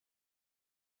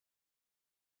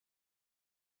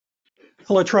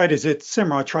Hello traders, it's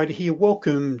Samurai Trader here.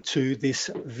 Welcome to this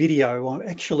video.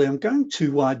 I'm going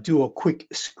to do a quick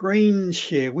screen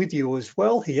share with you as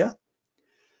well here.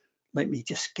 Let me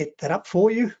just get that up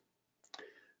for you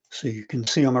so you can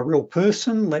see I'm a real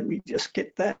person. Let me just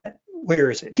get that.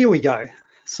 Where is it? Here we go.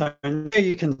 So now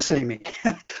you can see me.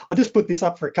 I'll just put this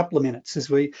up for a couple of minutes as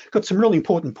we got some really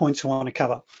important points I want to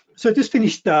cover. So I just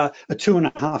finished a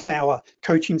 2.5 hour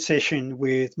coaching session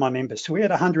with my members. So we had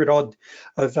 100 odd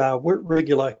of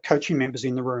regular coaching members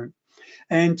in the room.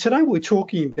 And today we're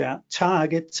talking about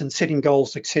targets and setting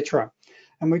goals, etc.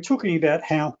 And we're talking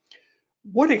about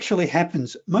what actually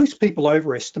happens. Most people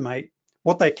overestimate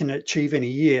what they can achieve in a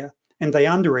year, and they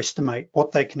underestimate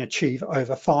what they can achieve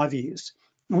over 5 years.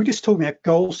 And we're just talking about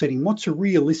goal setting. What's a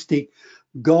realistic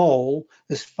goal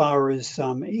as far as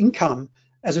income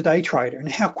as a day trader,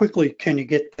 and how quickly can you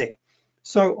get there?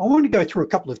 So I want to go through a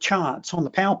couple of charts on the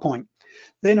PowerPoint.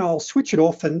 Then I'll switch it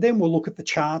off, and then we'll look at the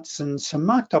charts and some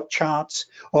marked up charts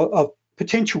of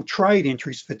potential trade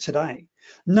entries for today.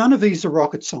 None of these are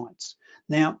rocket science.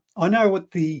 Now, I know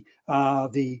what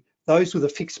those with a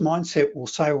fixed mindset will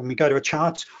say when we go to a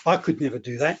chart, I could never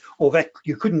do that, or that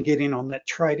you couldn't get in on that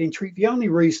trade entry. The only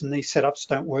reason these setups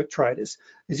don't work, traders,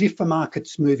 is if the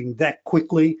market's moving that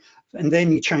quickly, and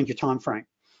then you change your time frame.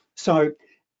 So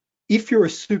if you're a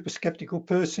super skeptical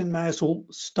person, may as well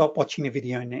stop watching the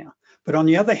video now. But on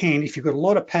the other hand, if you've got a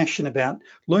lot of passion about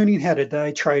learning how to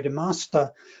day trade and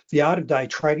master the art of day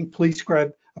trading, please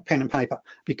grab a pen and paper,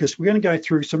 because we're going to go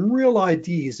through some real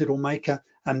ideas that will make a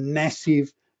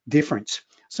massive difference.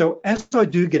 So as I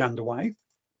do get underway,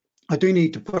 I do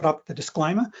need to put up the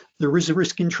disclaimer. There is a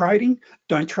risk in trading.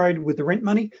 Don't trade with the rent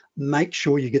money. Make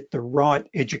sure you get the right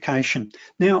education.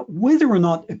 Now, whether or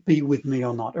not it be with me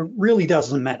or not, it really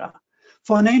doesn't matter.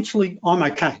 Financially, I'm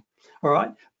okay, all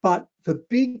right? But the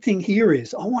big thing here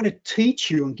is I want to teach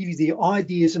you and give you the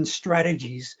ideas and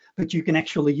strategies that you can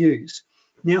actually use.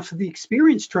 Now, for the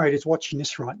experienced traders watching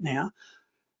this right now,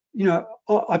 you know,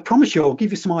 I promise you, I'll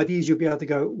give you some ideas. You'll be able to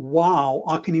go, wow,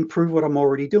 I can improve what I'm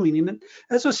already doing. And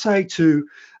as I say to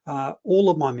all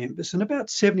of my members, and about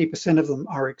 70% of them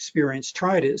are experienced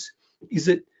traders, is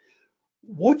that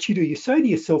what you do, you say to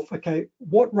yourself, okay,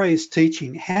 what Ray is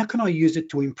teaching, how can I use it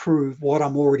to improve what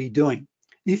I'm already doing?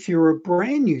 If you're a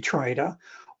brand new trader,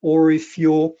 or if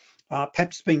you're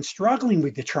perhaps been struggling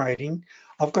with the trading,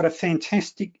 I've got a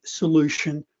fantastic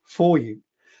solution for you.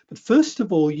 But first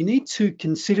of all, you need to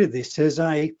consider this as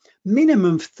a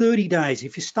minimum of 30 days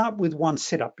if you start with one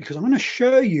setup, because I'm going to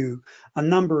show you a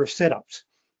number of setups,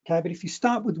 okay? But if you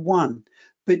start with one,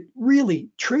 but really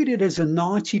treat it as a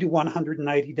 90 to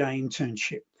 180 day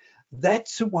internship.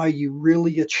 That's the way you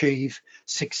really achieve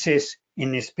success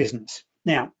in this business.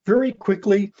 Now, very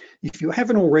quickly, if you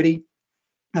haven't already,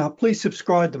 please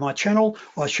subscribe to my channel.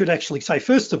 I should actually say,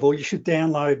 first of all, you should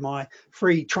download my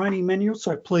free training manual.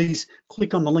 So please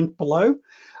click on the link below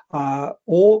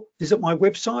or visit my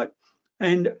website.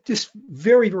 And just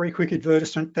very, very quick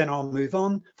advertisement, then I'll move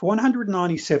on. For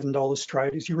 $197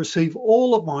 traders, you receive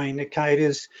all of my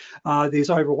indicators. There's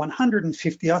over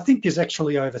 150, I think there's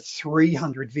actually over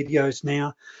 300 videos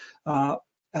now.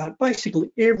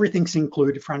 Basically everything's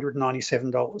included for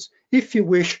 $197. If you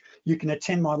wish, you can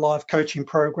attend my live coaching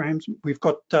programs. We've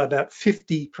got about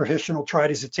 50 professional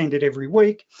traders attended every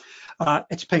week.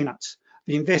 It's peanuts.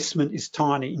 The investment is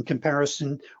tiny in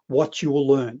comparison what you will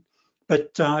learn.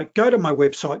 But go to my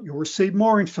website, you'll receive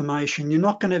more information. You're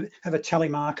not going to have a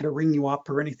telemarketer ring you up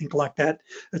or anything like that.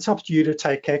 It's up to you to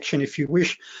take action if you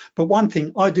wish. But one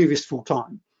thing, I do this full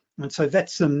time. And so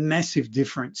that's the massive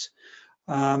difference.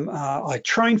 I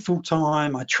train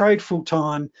full-time, I trade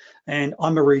full-time, and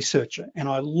I'm a researcher, and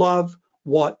I love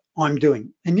what I'm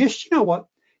doing. And yes, you know what?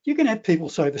 You can have people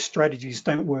say the strategies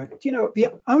don't work. You know, the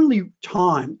only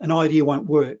time an idea won't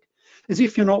work is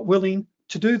if you're not willing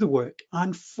to do the work.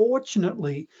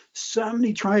 Unfortunately, so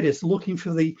many traders looking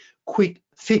for the quick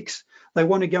fix. They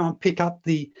want to go and pick up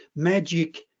the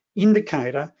magic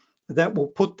indicator that will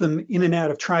put them in and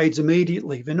out of trades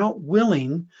immediately. They're not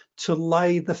willing to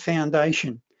lay the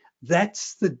foundation.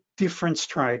 That's the difference,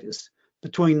 traders,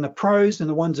 between the pros and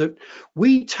the ones that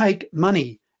we take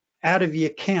money out of the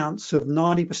accounts of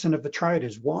 90% of the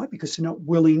traders. Why? Because they're not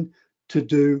willing to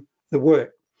do the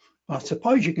work. I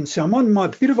suppose you can say I'm on my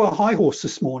bit of a high horse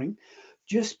this morning,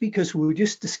 just because we were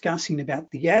just discussing about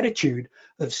the attitude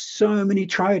of so many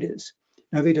traders.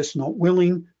 Now, they're just not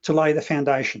willing to lay the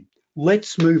foundation.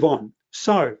 Let's move on.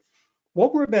 So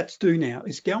what we're about to do now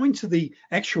is go into the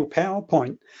actual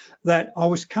PowerPoint that I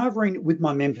was covering with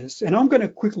my members. And I'm going to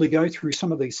quickly go through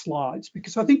some of these slides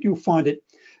because I think you'll find it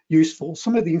useful.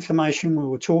 Some of the information we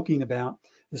were talking about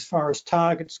as far as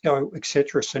targets go,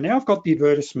 etc. So now I've got the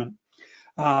advertisement.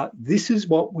 This is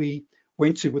what we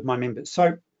went to with my members.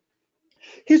 So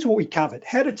here's what we covered: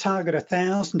 how to target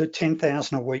 1,000 to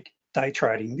 10,000 a week day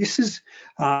trading. This is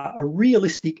a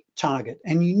realistic target,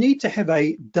 and you need to have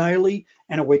a daily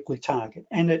and a weekly target.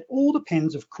 And it all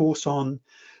depends, of course, on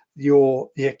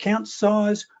the account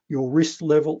size, your risk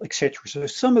level, etc. So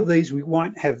some of these we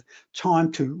won't have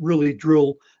time to really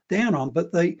drill down on,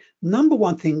 but the number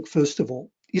one thing, first of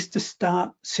all, is to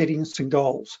start setting some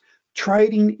goals.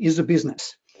 Trading is a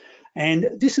business, and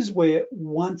this is where,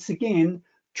 once again,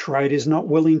 traders not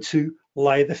willing to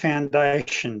lay the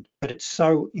foundation, but it's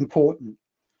so important.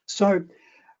 So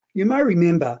you may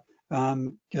remember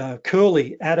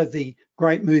Curly out of the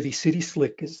great movie City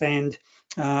Slickers, and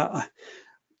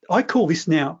I call this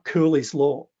now Curly's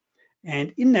Law.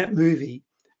 And in that movie,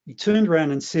 he turned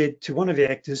around and said to one of the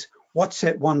actors, "What's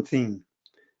that one thing?"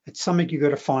 It's something you've got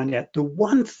to find out. The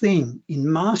one thing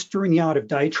in mastering the art of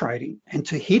day trading and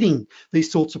to hitting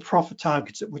these sorts of profit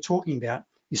targets that we're talking about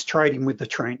is trading with the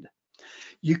trend.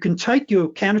 You can take your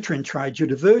counter trend trades, your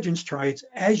divergence trades,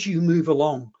 as you move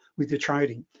along with your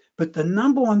trading. But the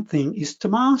number one thing is to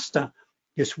master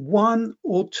just one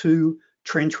or two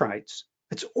trend trades.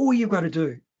 That's all you've got to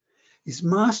do, is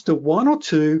master one or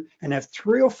two and have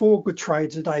 3 or 4 good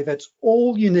trades a day. That's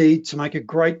all you need to make a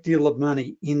great deal of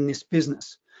money in this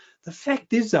business. The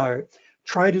fact is, though,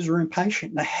 traders are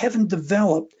impatient. They haven't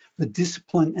developed the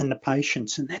discipline and the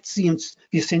patience, and that's the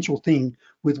essential thing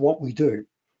with what we do.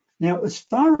 Now, as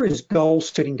far as goal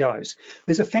setting goes,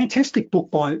 there's a fantastic book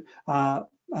by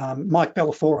Mike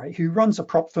Bellafore, who runs a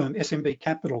prop firm, SMB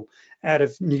Capital, out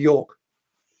of New York.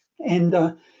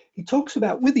 And he talks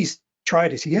about, with his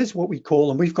traders, he has what we call,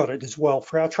 and we've got it as well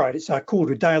for our traders, called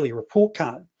a daily report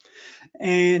card.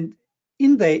 And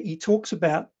in there, he talks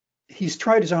about his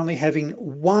traders only having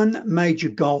one major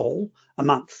goal a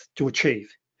month to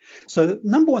achieve. So the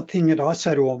number one thing that I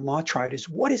say to all my traders,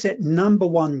 what is that number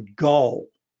one goal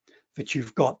that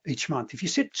you've got each month? If you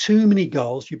set too many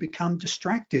goals, you become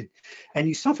distracted and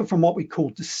you suffer from what we call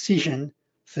decision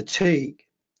fatigue.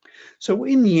 So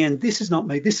in the end, this is not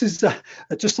me. This is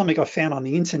just something I found on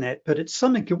the internet, but it's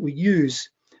something that we use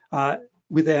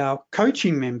with our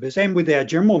coaching members and with our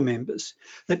general members,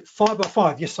 that 5 by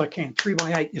 5, yes I can, 3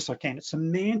 by 8, yes I can. It's a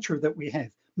mantra that we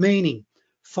have, meaning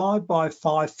 5 by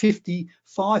 5, 50,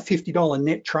 $5 $50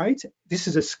 net trades. This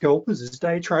is as scalpers, as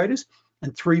day traders,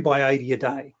 and 3 by 80 a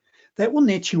day. That will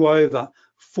net you over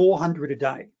 400 a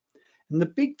day. And the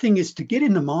big thing is to get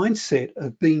in the mindset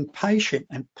of being patient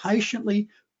and patiently,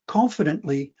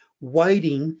 confidently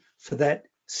waiting for that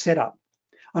setup.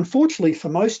 Unfortunately, for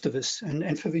most of us,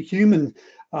 and for the human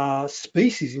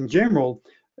species in general,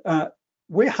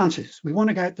 we're hunters. We want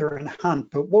to go out there and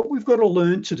hunt, but what we've got to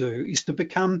learn to do is to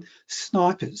become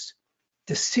snipers,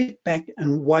 to sit back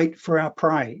and wait for our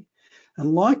prey.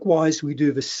 And likewise, we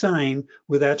do the same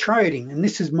with our trading. And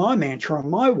this is my mantra on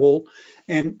my wall,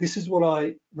 and this is what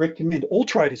I recommend all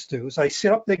traders do, is they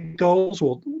set up their goals,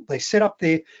 or they set up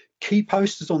their key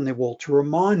posters on their wall to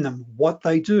remind them what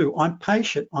they do. I'm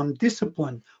patient, I'm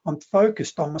disciplined, I'm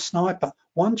focused, I'm a sniper.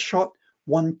 One shot,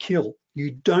 one kill. You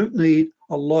don't need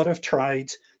a lot of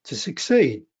trades to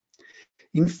succeed.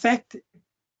 In fact,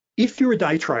 if you're a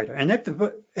day trader, and at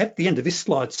the end of this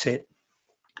slide set,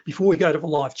 before we go to the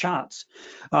live charts,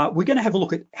 we're going to have a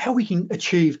look at how we can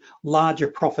achieve larger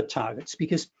profit targets,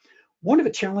 because one of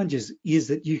the challenges is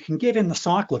that you can get in the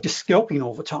cycle of just scalping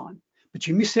all the time, but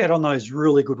you miss out on those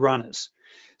really good runners.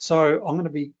 So I'm going to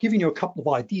be giving you a couple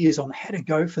of ideas on how to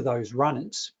go for those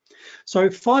runners. So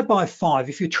 5 by 5,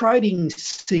 if you're trading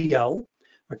CL,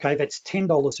 okay, that's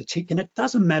 $10 a tick, and it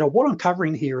doesn't matter. What I'm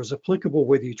covering here is applicable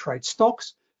whether you trade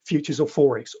stocks, futures, or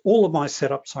Forex. All of my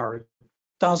setups are, it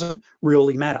doesn't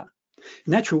really matter.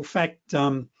 In actual fact,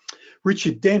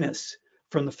 Richard Dennis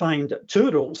from the famed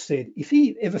Turtle said if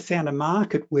he ever found a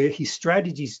market where his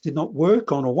strategies did not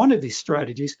work on, or one of his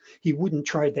strategies, he wouldn't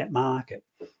trade that market.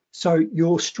 So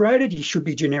your strategy should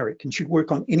be generic and should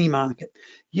work on any market.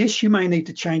 Yes, you may need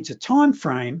to change the time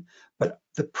frame, but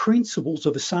the principles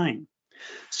are the same.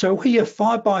 So here,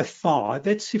 5 by 5,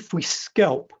 that's if we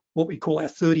scalp what we call our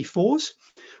 34s.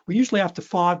 We're usually after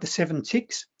 5 to 7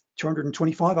 ticks,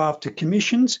 225 after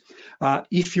commissions.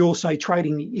 If you're, say,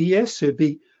 trading the ES, it'd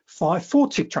be 5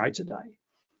 4-tick trades a day.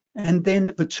 And then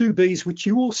the 2Bs, which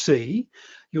you will see,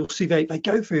 you'll see they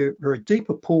go for a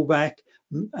deeper pullback.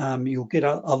 You'll get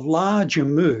a larger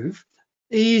move,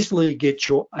 easily get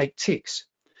your 8 ticks.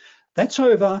 That's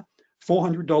over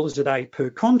 $400 a day per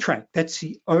contract. That's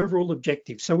the overall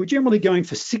objective. So we're generally going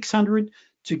for 600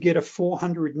 to get a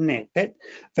 400 net.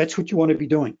 That's what you want to be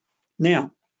doing.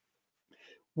 Now,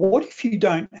 What if you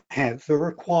don't have the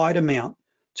required amount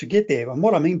to get there? And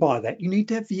what I mean by that, you need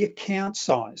to have the account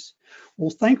size.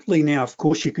 Well, thankfully now, of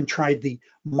course, you can trade the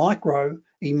micro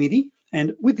E-mini,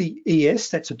 and with the ES,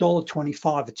 that's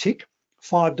 $1.25 a tick,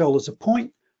 $5 a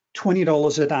point,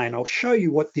 $20 a day. And I'll show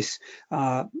you what this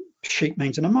sheet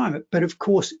means in a moment. But of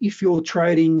course, if you're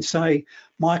trading, say,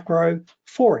 micro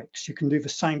FOREX, you can do the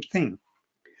same thing.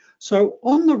 So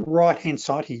on the right-hand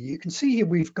side here, you can see here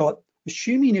we've got,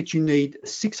 assuming that you need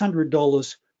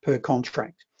 $600 per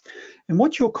contract. And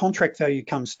what your contract value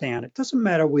comes down, it doesn't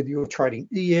matter whether you're trading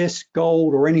ES,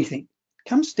 gold, or anything, it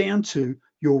comes down to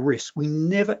your risk. We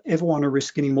never, ever want to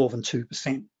risk any more than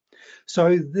 2%.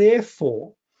 So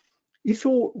therefore, if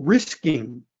you're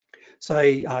risking,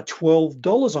 say,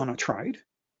 $12 on a trade,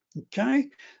 okay,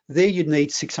 there you'd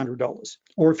need $600.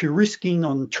 Or if you're risking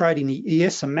on trading the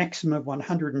ES a maximum of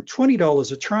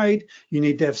 $120 a trade, you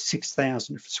need to have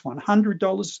 $6,000. If it's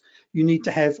 $100, you need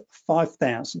to have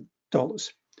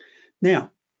 $5,000.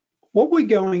 Now, what we're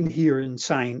going here and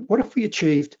saying, what if we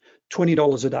achieved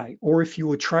 $20 a day? Or if you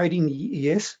were trading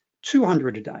the ES,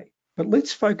 $200 a day? But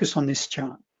let's focus on this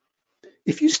chart.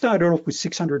 If you started off with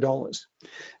 $600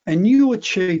 and you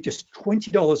achieved just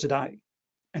 $20 a day,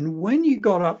 and when you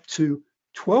got up to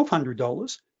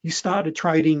 $1,200, you started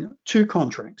trading 2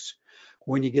 contracts.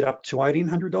 When you get up to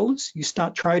 $1,800, you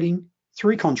start trading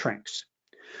 3 contracts.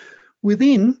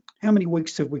 Within, how many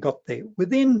weeks have we got there?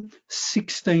 Within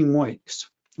 16 weeks,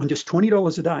 on just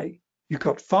 $20 a day, you've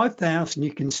got $5,000,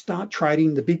 you can start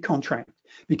trading the big contract.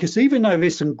 Because even though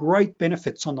there's some great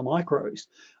benefits on the micros,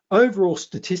 overall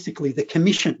statistically, the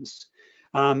commissions,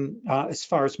 as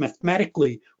far as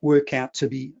mathematically, work out to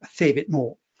be a fair bit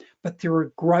more. But they're a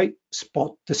great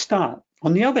spot to start.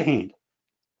 On the other hand,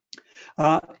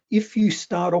 if you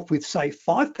start off with, say,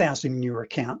 $5,000 in your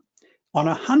account on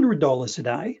 $100 a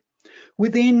day,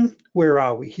 within, where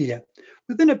are we here?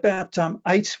 Within about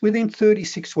within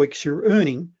 36 weeks, you're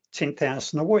earning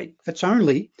 $10,000 a week. That's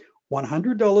only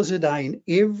 $100 a day, and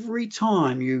every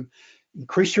time you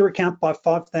increase your account by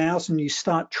 $5,000, you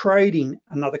start trading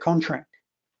another contract.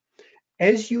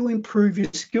 As you improve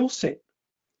your skill set,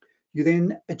 you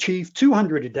then achieve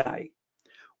 $200 a day.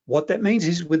 What that means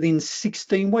is within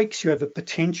 16 weeks, you have a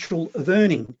potential of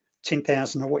earning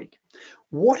 $10,000 a week.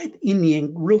 What it in the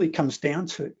end really comes down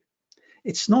to,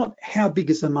 it's not how big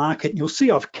is the market. And you'll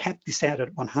see I've capped this out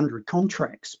at 100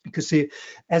 contracts because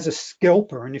as a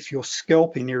scalper, and if you're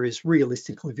scalping, there is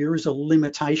a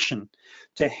limitation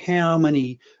to how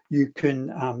many you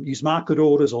can use market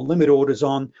orders or limit orders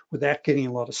on without getting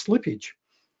a lot of slippage.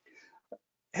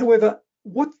 However,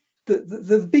 what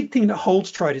the big thing that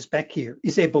holds traders back here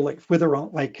is their belief, whether or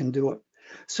not they can do it.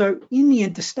 So in the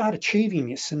end, to start achieving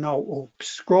this, and I'll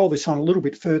scroll this on a little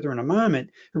bit further in a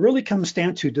moment, it really comes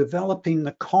down to developing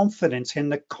the confidence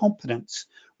and the competence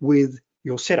with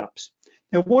your setups.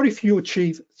 Now, what if you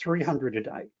achieve 300 a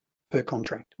day per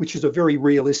contract, which is a very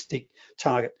realistic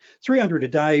target? 300 a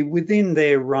day within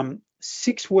their within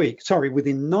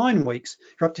 9 weeks,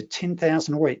 you're up to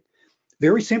 10,000 a week.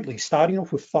 Very simply, starting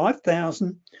off with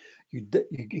 5,000, you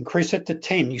increase it to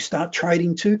 10, you start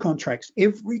trading 2 contracts.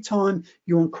 Every time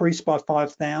you increase by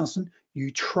 5,000,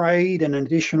 you trade an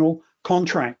additional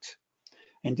contract.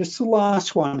 And just the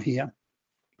last one here,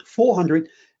 400,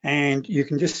 and you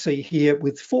can just see here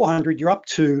with 400, you're up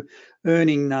to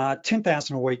earning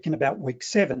 10,000 a week in about week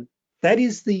 7. That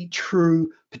is the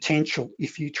true potential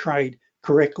if you trade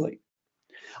correctly.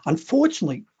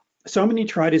 Unfortunately, so many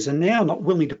traders are now not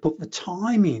willing to put the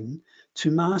time in to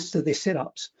master their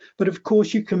setups. But of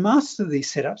course, you can master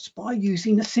these setups by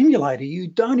using a simulator. You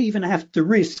don't even have to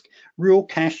risk real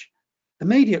cash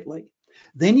immediately.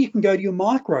 Then you can go to your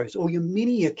micros or your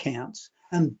mini accounts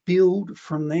and build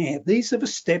from there. These are the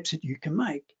steps that you can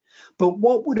make. But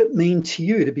what would it mean to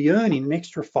you to be earning an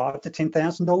extra $5,000 to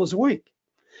 $10,000 a week?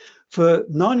 For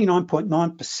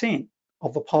 99.9%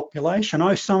 of the population, I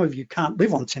know some of you can't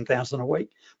live on $10,000 a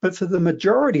week, but for the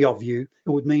majority of you, it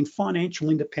would mean financial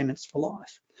independence for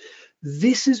life.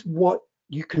 This is what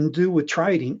you can do with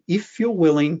trading if you're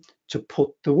willing to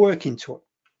put the work into it.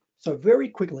 So very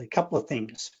quickly, a couple of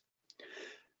things.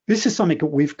 This is something that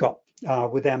we've got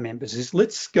with our members is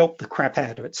let's scalp the crap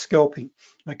out of it, scalping.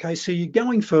 Okay, so you're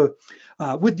going for,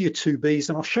 with your 2Bs,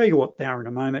 and I'll show you what they are in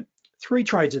a moment, 3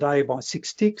 trades a day by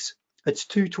 6 ticks, it's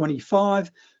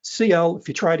 225. CL, if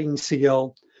you're trading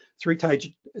CL, 3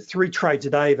 trades a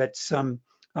day, that's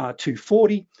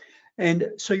 240.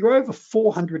 And so you're over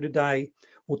 400 a day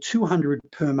or 200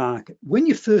 per market. When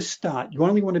you first start, you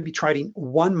only want to be trading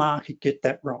one market, get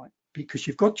that right, because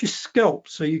you've got your scalp,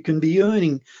 so you can be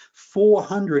earning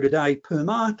 400 a day per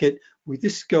market with your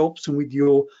scalps and with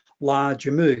your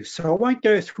larger moves. So I won't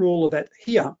go through all of that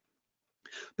here,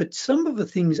 but some of the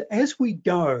things as we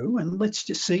go, and let's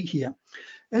just see here,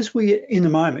 as we in a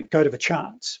moment go to the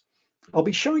charts, I'll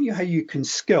be showing you how you can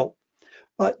scalp,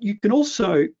 but you can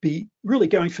also be really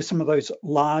going for some of those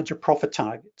larger profit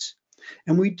targets.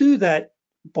 And we do that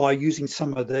by using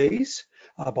some of these,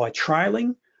 by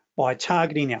trailing, by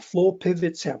targeting our floor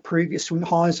pivots, our previous swing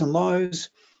highs and lows,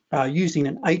 using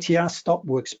an ATR stop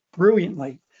works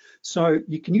brilliantly. So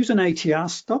you can use an ATR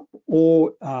stop,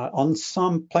 or on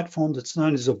some platforms it's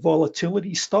known as a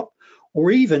volatility stop,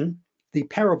 or even the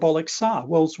parabolic SAR,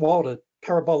 Wells Wilder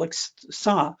parabolic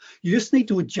SAR. You just need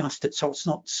to adjust it so it's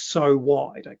not so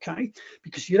wide, okay?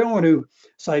 Because you don't want to,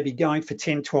 say, be going for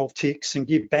 10, 12 ticks and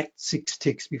give back 6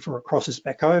 ticks before it crosses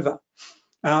back over.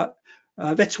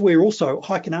 That's where also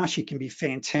Heikin-Ashi can be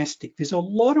fantastic. There's a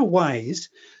lot of ways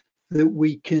that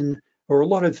we can, or a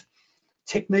lot of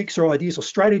techniques or ideas or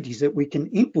strategies that we can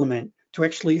implement to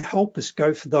actually help us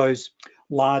go for those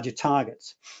larger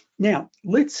targets. Now,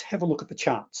 let's have a look at the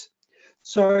charts.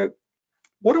 So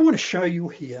what I want to show you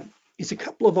here is a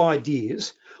couple of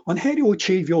ideas on how to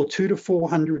achieve your $200 to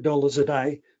 $400 a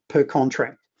day per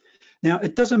contract. Now,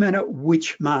 it doesn't matter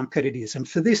which market it is. And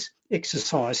for this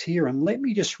exercise here, and let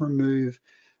me just remove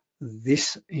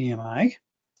this EMA.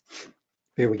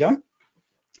 There we go.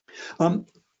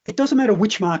 It doesn't matter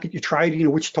which market you're trading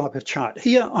or which type of chart.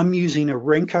 Here, I'm using a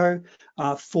Renko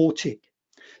 4-tick.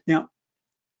 Now,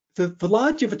 the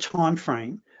larger the time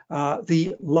frame,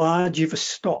 the larger the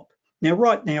stop. Now,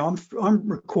 right now, I'm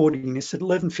recording this at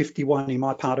 11:51 in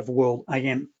my part of the world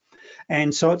AM,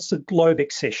 and so it's the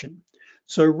Globex session.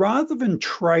 So rather than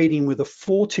trading with a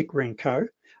 4-tick Renko,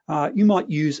 you might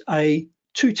use a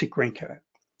 2-tick Renko.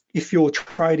 If you're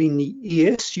trading the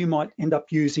ES, you might end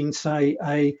up using,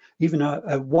 say, even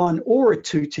a 1 or a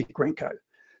 2-tick Renko.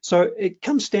 So it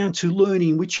comes down to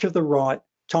learning which are the right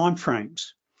time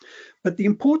frames. But the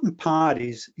important part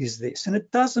is this, and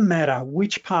it doesn't matter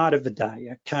which part of the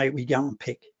day, okay, we go and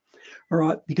pick, all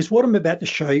right, because what I'm about to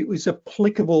show you is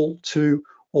applicable to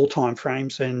all time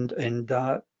frames, and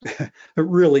it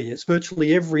really is,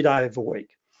 virtually every day of the week.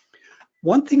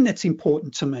 One thing that's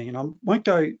important to me, and I won't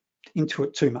go into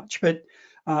it too much, but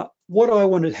what I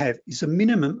want to have is a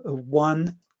minimum of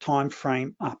 1 time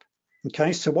frame up,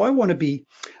 okay? So I want to be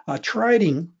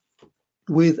trading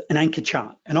with an anchor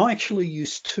chart, and I actually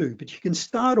use 2, but you can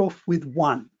start off with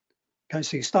 1, okay?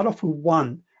 So you start off with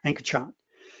 1 anchor chart,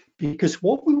 because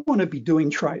what we want to be doing,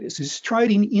 traders, is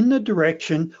trading in the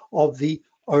direction of the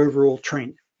overall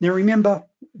trend. Now remember,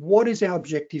 what is our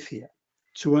objective here?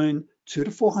 To earn $200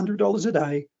 to $400 a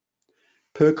day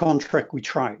per contract we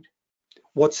trade.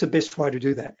 What's the best way to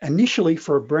do that? Initially,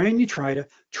 for a brand new trader,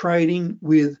 trading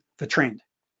with the trend.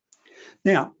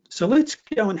 Now, so let's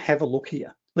go and have a look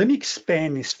here. Let me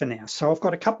expand this for now. So I've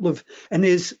got a couple of, and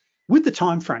there's, with the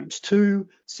time frames, 2,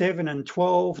 7, and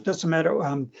 12, doesn't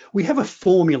matter. We have a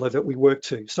formula that we work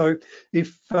to. So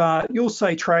if you'll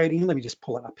say trading, let me just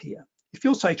pull it up here. If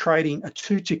you'll say trading a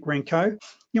 2-tick Renko,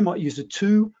 you might use a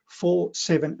 2, 4,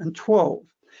 7, and 12.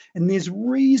 And there's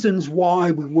reasons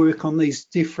why we work on these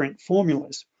different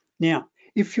formulas. Now,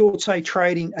 if you're, say,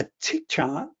 trading a tick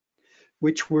chart,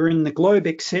 which we're in the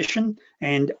Globex session,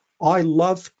 and I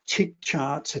love tick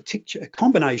charts, a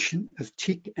combination of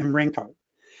tick and Renko,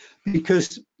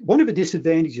 because one of the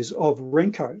disadvantages of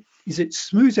Renko is it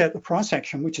smooths out the price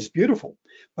action, which is beautiful,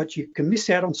 but you can miss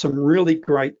out on some really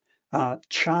great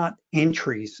chart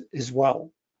entries as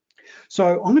well.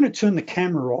 So I'm going to turn the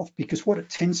camera off, because what it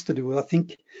tends to do, I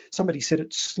think somebody said,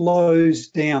 it slows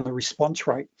down the response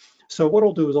rate. So what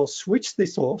I'll do is I'll switch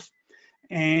this off,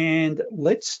 and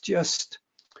let's just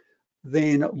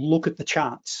then look at the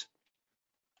charts.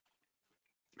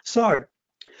 So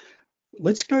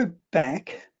let's go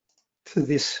back to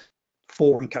this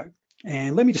Renko,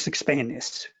 and let me just expand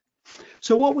this.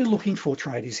 So what we're looking for,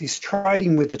 traders, is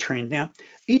trading with the trend. Now,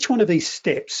 each one of these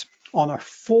steps on a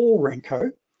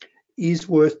Renko is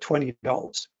worth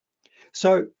 $20.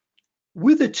 So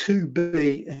with a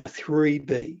 2B and a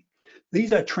 3B,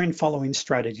 these are trend following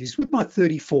strategies. With my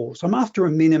 34s, I'm after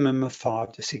a minimum of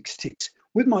 5 to 6 ticks.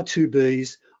 With my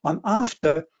 2Bs, I'm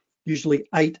after usually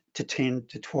 8 to 10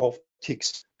 to 12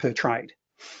 ticks per trade.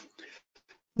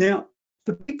 Now,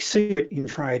 the big secret in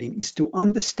trading is to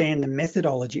understand the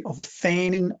methodology of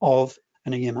fanning of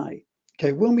an EMA.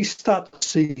 Okay, when we start to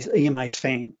see these EMAs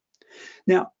fan.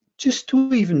 Now, just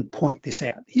to even point this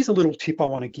out, here's a little tip I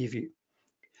want to give you.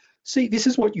 See, this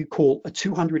is what you call a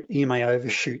 200 EMA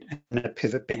overshoot and a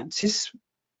pivot bounce. This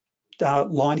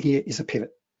line here is a pivot.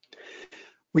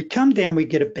 We come down, we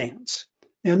get a bounce.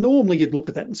 Now, normally you'd look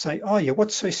at that and say, oh yeah,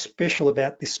 what's so special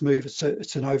about this move?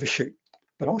 It's an overshoot.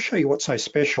 But I'll show you what's so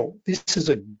special. This is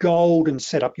a golden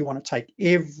setup you want to take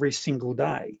every single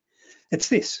day. It's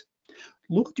this.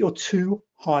 Look at your two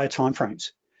higher time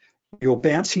frames. You're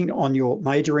bouncing on your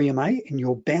major EMA and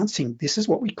you're bouncing, this is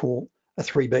what we call a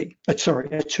 3B, sorry,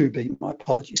 a 2B, my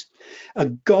apologies. A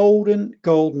golden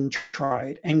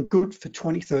trade and good for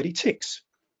 20, 30 ticks.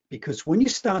 Because when you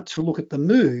start to look at the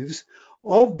moves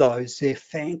of those, they're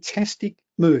fantastic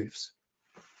moves.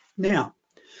 Now,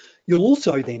 you'll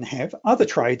also then have other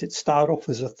trades that start off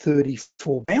as a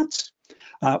 34 bounce,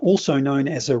 also known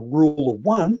as a rule of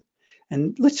one.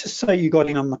 And let's just say you got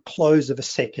in on the close of a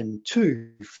second,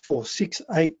 2, 4, 6,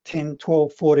 8, 10,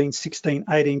 12, 14, 16,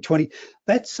 18, 20.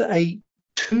 That's a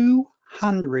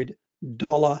 $200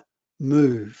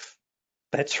 move.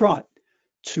 That's right,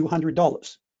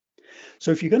 $200.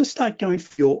 So if you're going to start going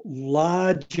for your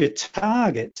larger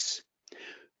targets,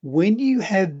 when you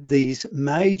have these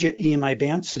major EMA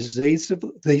bounces, these are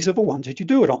the ones that you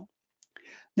do it on.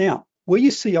 Now, where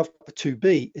you see off a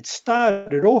 2B, it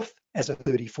started off as a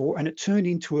 34 and it turned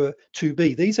into a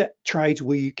 2B. These are trades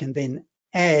where you can then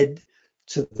add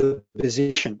to the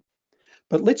position.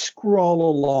 But let's scroll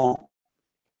along.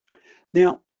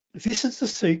 Now, this is the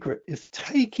secret of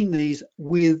taking these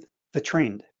with the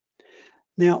trend.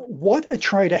 Now, what a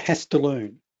trader has to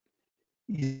learn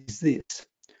is this.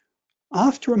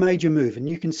 After a major move, and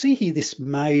you can see here this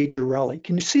major rally,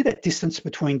 can you see that distance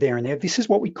between there and there? This is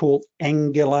what we call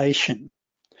angulation.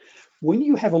 When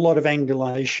you have a lot of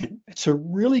angulation, it's a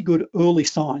really good early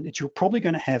sign that you're probably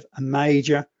going to have a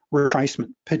major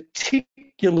retracement,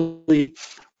 particularly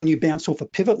when you bounce off a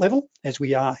pivot level, as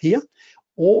we are here,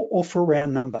 or off a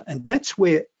round number. And that's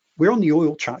where we're on the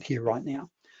oil chart here right now.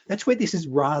 That's where this is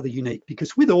rather unique,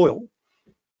 because with oil,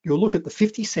 you'll look at the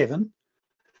 57,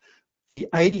 the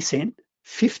 80 cent,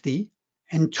 50,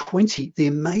 and 20.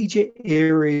 They're major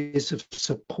areas of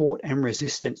support and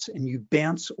resistance, and you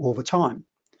bounce over time.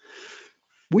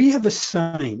 We have a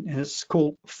saying, and it's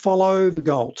called follow the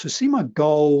gold. So see my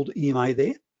gold EMA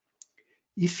there?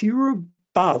 If you're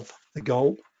above the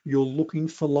gold, you're looking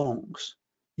for longs.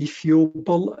 If you're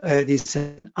below, there's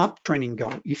an uptrending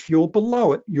gold. If you're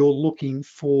below it, you're looking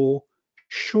for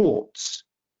shorts.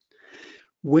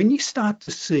 When you start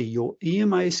to see your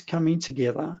EMAs coming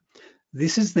together,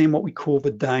 this is then what we call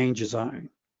the danger zone.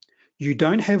 You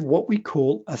don't have what we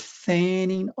call a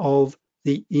fanning of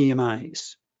the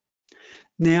EMAs.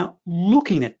 Now,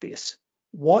 looking at this,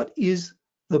 what is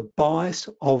the bias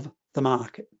of the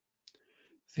market?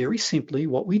 Very simply,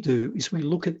 what we do is we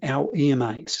look at our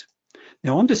EMAs.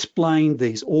 Now, I'm displaying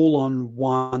these all on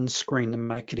one screen to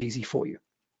make it easy for you.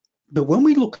 But when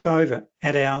we look over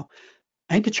at our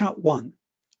anchor chart 1,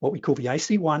 what we call the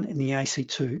AC1 and the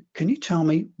AC2, can you tell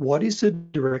me what is the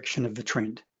direction of the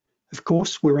trend? Of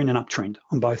course, we're in an uptrend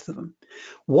on both of them.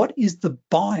 What is the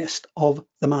bias of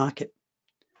the market?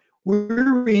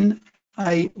 We're in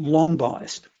a long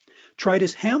biased.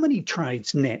 Traders, how many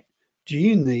trades net do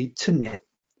you need to net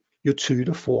your 200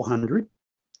 to 400?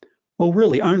 Well,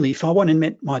 really only if I want to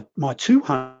net my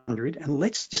 200, and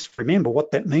let's just remember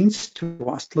what that means to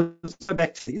us. Let's go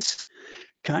back to this,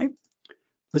 okay?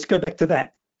 Let's go back to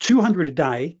that. 200 a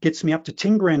day gets me up to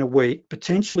 10 grand a week,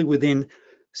 potentially within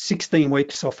 16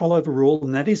 weeks. I'll follow the rule,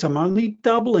 and that is I'm only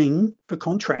doubling the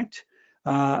contract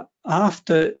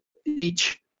after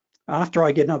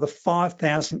I get another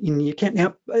 5,000 in the account.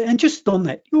 Now, and just on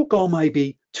that, your goal may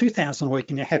be 2,000 a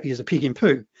week and you're happy as a pig in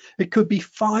poo. It could be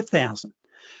 5,000.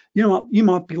 You know what, you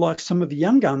might be like some of the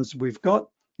young guns we've got,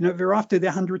 you know, they're after their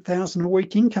 100,000 a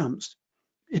week incomes.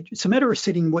 It's a matter of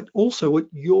setting what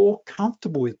you're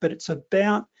comfortable with, but it's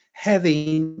about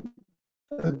having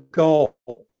a goal.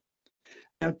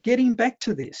 Now, getting back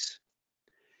to this,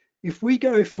 if we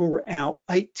go for our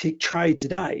 8-tick trade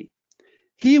today,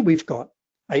 here we've got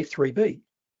a 3B.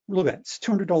 Look at that, it's a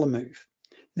 $200 move.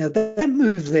 Now that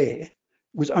move there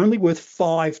was only worth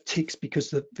 5 ticks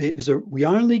because we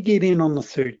only get in on the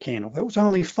third candle. That was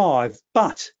only 5,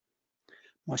 but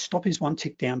my stop is 1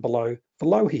 tick down below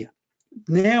here.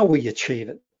 Now we achieve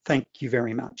it. Thank you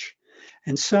very much.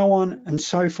 And so on and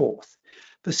so forth.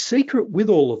 The secret with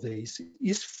all of these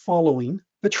is following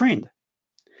the trend.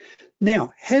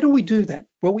 Now, how do we do that?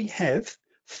 Well, we have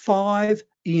 5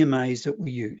 EMAs that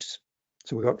we use.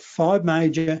 So we've got 5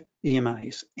 major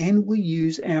EMAs, and we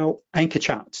use our anchor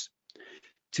charts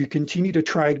to continue to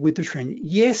trade with the trend.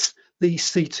 Yes, the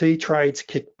CT trades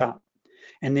kick butt,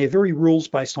 and they're very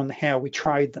rules-based on how we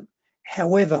trade them.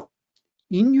 However,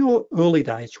 in your early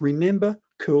days, remember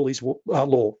Curly's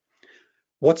law.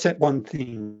 What's that one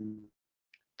thing?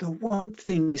 the one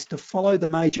thing is to follow the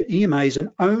major EMAs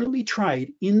and only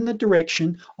trade in the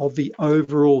direction of the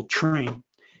overall trend.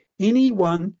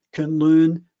 Anyone can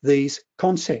learn these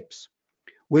concepts,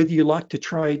 whether you like to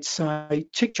trade, say,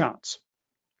 tick charts.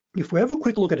 If we have a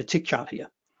quick look at a tick chart here,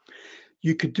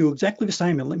 you could do exactly the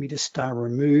same. And let me just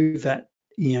remove that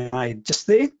EMA just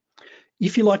there.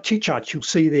 If you like tick charts, you'll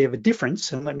see there the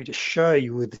difference. And let me just show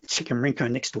you with the tick and Renko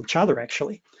next to each other,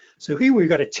 actually. So here we've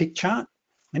got a tick chart,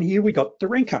 and here we got the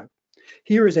Renko.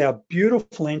 Here is our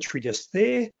beautiful entry just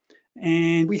there.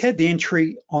 And we had the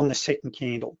entry on the second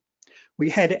candle. We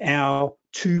had our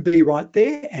 2B right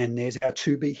there, and there's our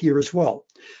 2B here as well.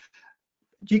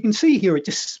 You can see here, it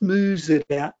just smooths it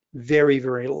out very,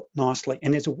 very nicely.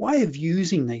 And there's a way of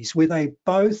using these where they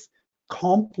both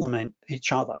complement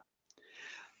each other.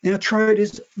 Now,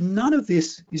 traders, none of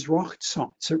this is rocket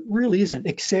science. It really isn't,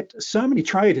 except so many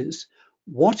traders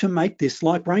want to make this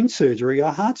like brain surgery or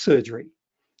heart surgery.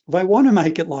 They want to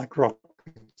make it like rocket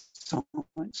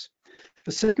science.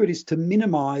 The secret is to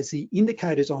minimize the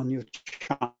indicators on your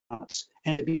charts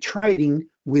and to be trading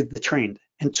with the trend,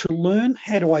 and to learn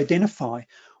how to identify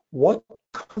what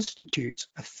constitutes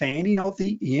a fanning of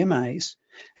the EMAs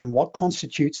and what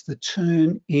constitutes the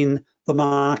turn in the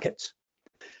market.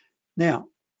 Now,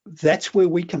 that's where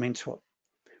we come into it.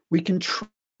 We can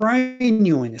train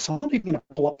you in this. I'm not even going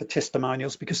to pull up the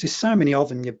testimonials because there's so many of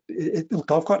them.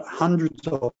 Look, I've got hundreds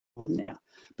of them now.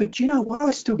 But you know what?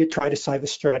 I still get traders say the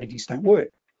strategies don't work.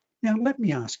 Now, let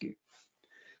me ask you.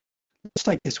 Let's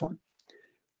take this one.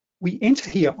 We enter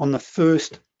here on the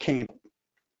first candle.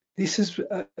 This is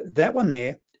that one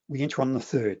there. We enter on the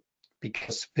third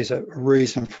because there's a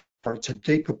reason for it. It's a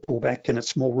deeper pullback and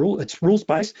it's more it's rules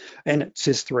based, and it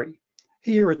says 3.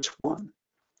 Here it's 1.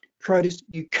 Traders,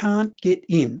 you can't get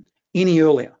in any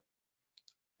earlier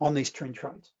on these trend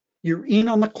trades. You're in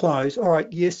on the close. All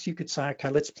right, yes, you could say, okay,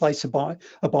 let's place a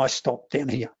buy stop down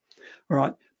here. All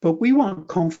right, but we want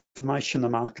confirmation the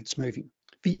market's moving.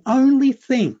 The only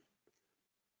thing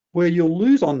where you'll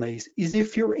lose on these is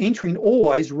if you're entering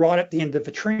always right at the end of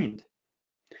a trend.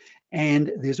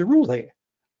 And there's a rule there.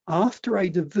 After a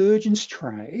divergence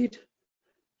trade,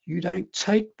 you don't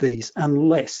take these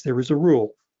unless there is a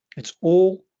rule. It's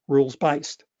all rules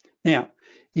based. Now,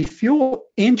 if you're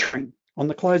entering on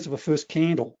the close of a first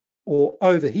candle or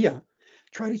over here,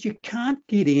 traders, you can't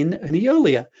get in any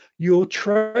earlier. You're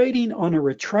trading on a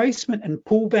retracement and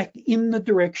pullback in the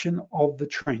direction of the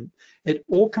trend. It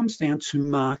all comes down to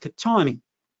market timing.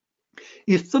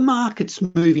 If the market's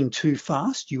moving too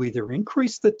fast, you either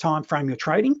increase the time frame you're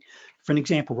trading. For an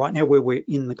example, right now where we're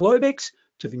in the Globex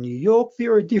to the New York,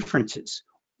 there are differences,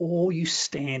 or you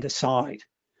stand aside.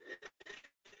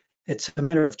 It's a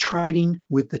matter of trading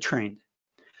with the trend.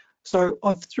 So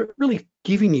I've really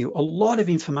given you a lot of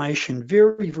information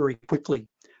very, very quickly,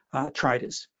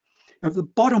 traders. Now, the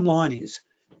bottom line is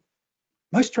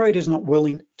most traders are not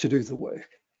willing to do the work.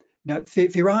 Now,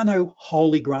 there are no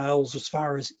holy grails as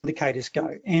far as indicators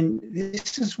go. And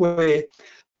this is where,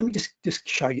 let me just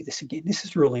show you this again. This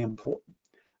is really important.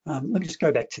 Let me just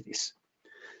go back to this.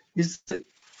 Is that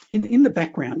in the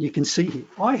background, you can see here,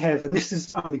 I have, this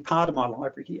is only part of my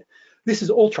library here. This is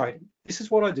all trading. This is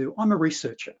what I do. I'm a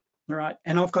researcher, all right?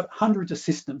 And I've got hundreds of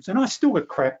systems, and I still get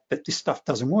crap that this stuff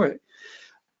doesn't work.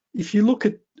 If you look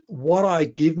at what I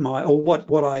give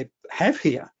what I have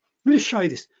here, let me just show you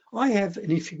this. I have,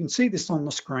 and if you can see this on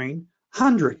the screen,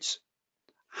 hundreds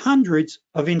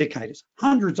of indicators,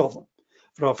 hundreds of them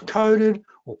that I've coded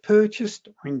or purchased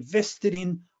or invested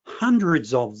in,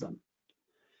 hundreds of them.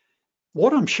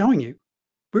 What I'm showing you,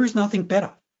 there is nothing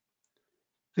better.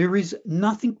 There is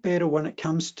nothing better when it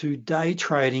comes to day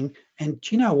trading. And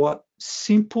do you know what?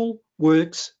 Simple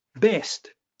works best.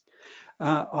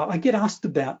 I get asked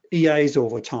about EAs all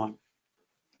the time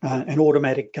and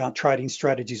automatic trading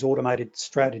strategies, automated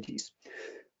strategies.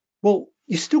 Well,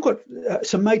 you still got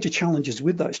some major challenges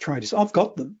with those traders. I've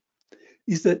got them.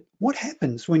 Is that what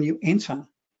happens when you enter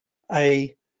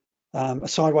a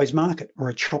sideways market or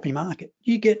a choppy market?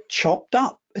 You get chopped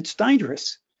up. It's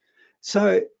dangerous.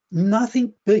 So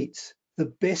nothing beats the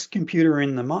best computer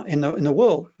in the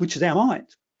world, which is our mind,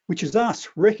 which is us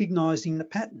recognizing the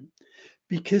pattern.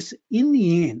 Because in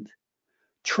the end,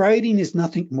 trading is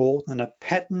nothing more than a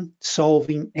pattern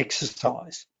solving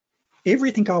exercise.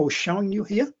 Everything I was showing you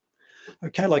here,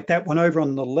 okay, like that one over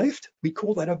on the left, we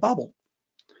call that a bubble.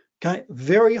 Okay,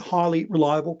 very highly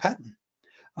reliable pattern.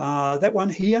 That one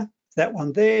here, that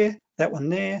one there,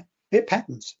 they're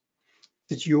patterns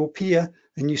that you appear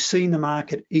and you see in the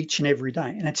market each and every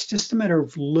day. And it's just a matter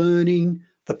of learning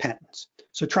the patterns.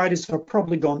 So traders have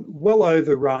probably gone well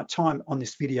over time on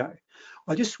this video.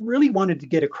 I just really wanted to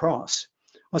get across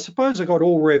I suppose I got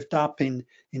all revved up in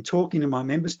talking to my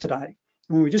members today,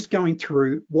 and we were just going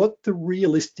through what the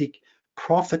realistic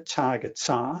profit targets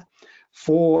are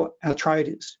for our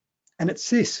traders. And it's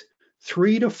this,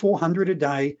 300 to 400 a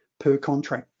day per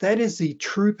contract. That is the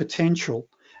true potential,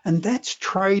 and that's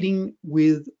trading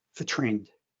with the trend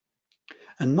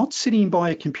and not sitting by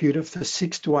a computer for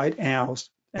 6 to 8 hours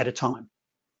at a time.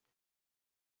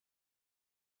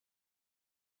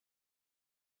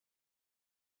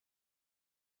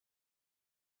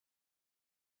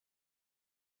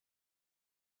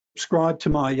 Subscribe to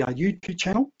my YouTube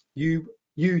channel,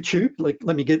 YouTube,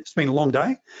 let me get, it's been a long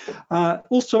day.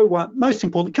 Also, most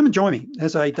importantly, come and join me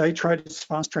as a Day Traders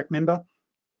Fast Track member,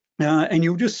 and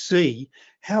you'll just see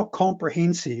how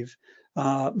comprehensive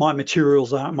my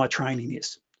materials are, my training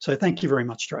is. So thank you very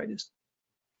much, traders.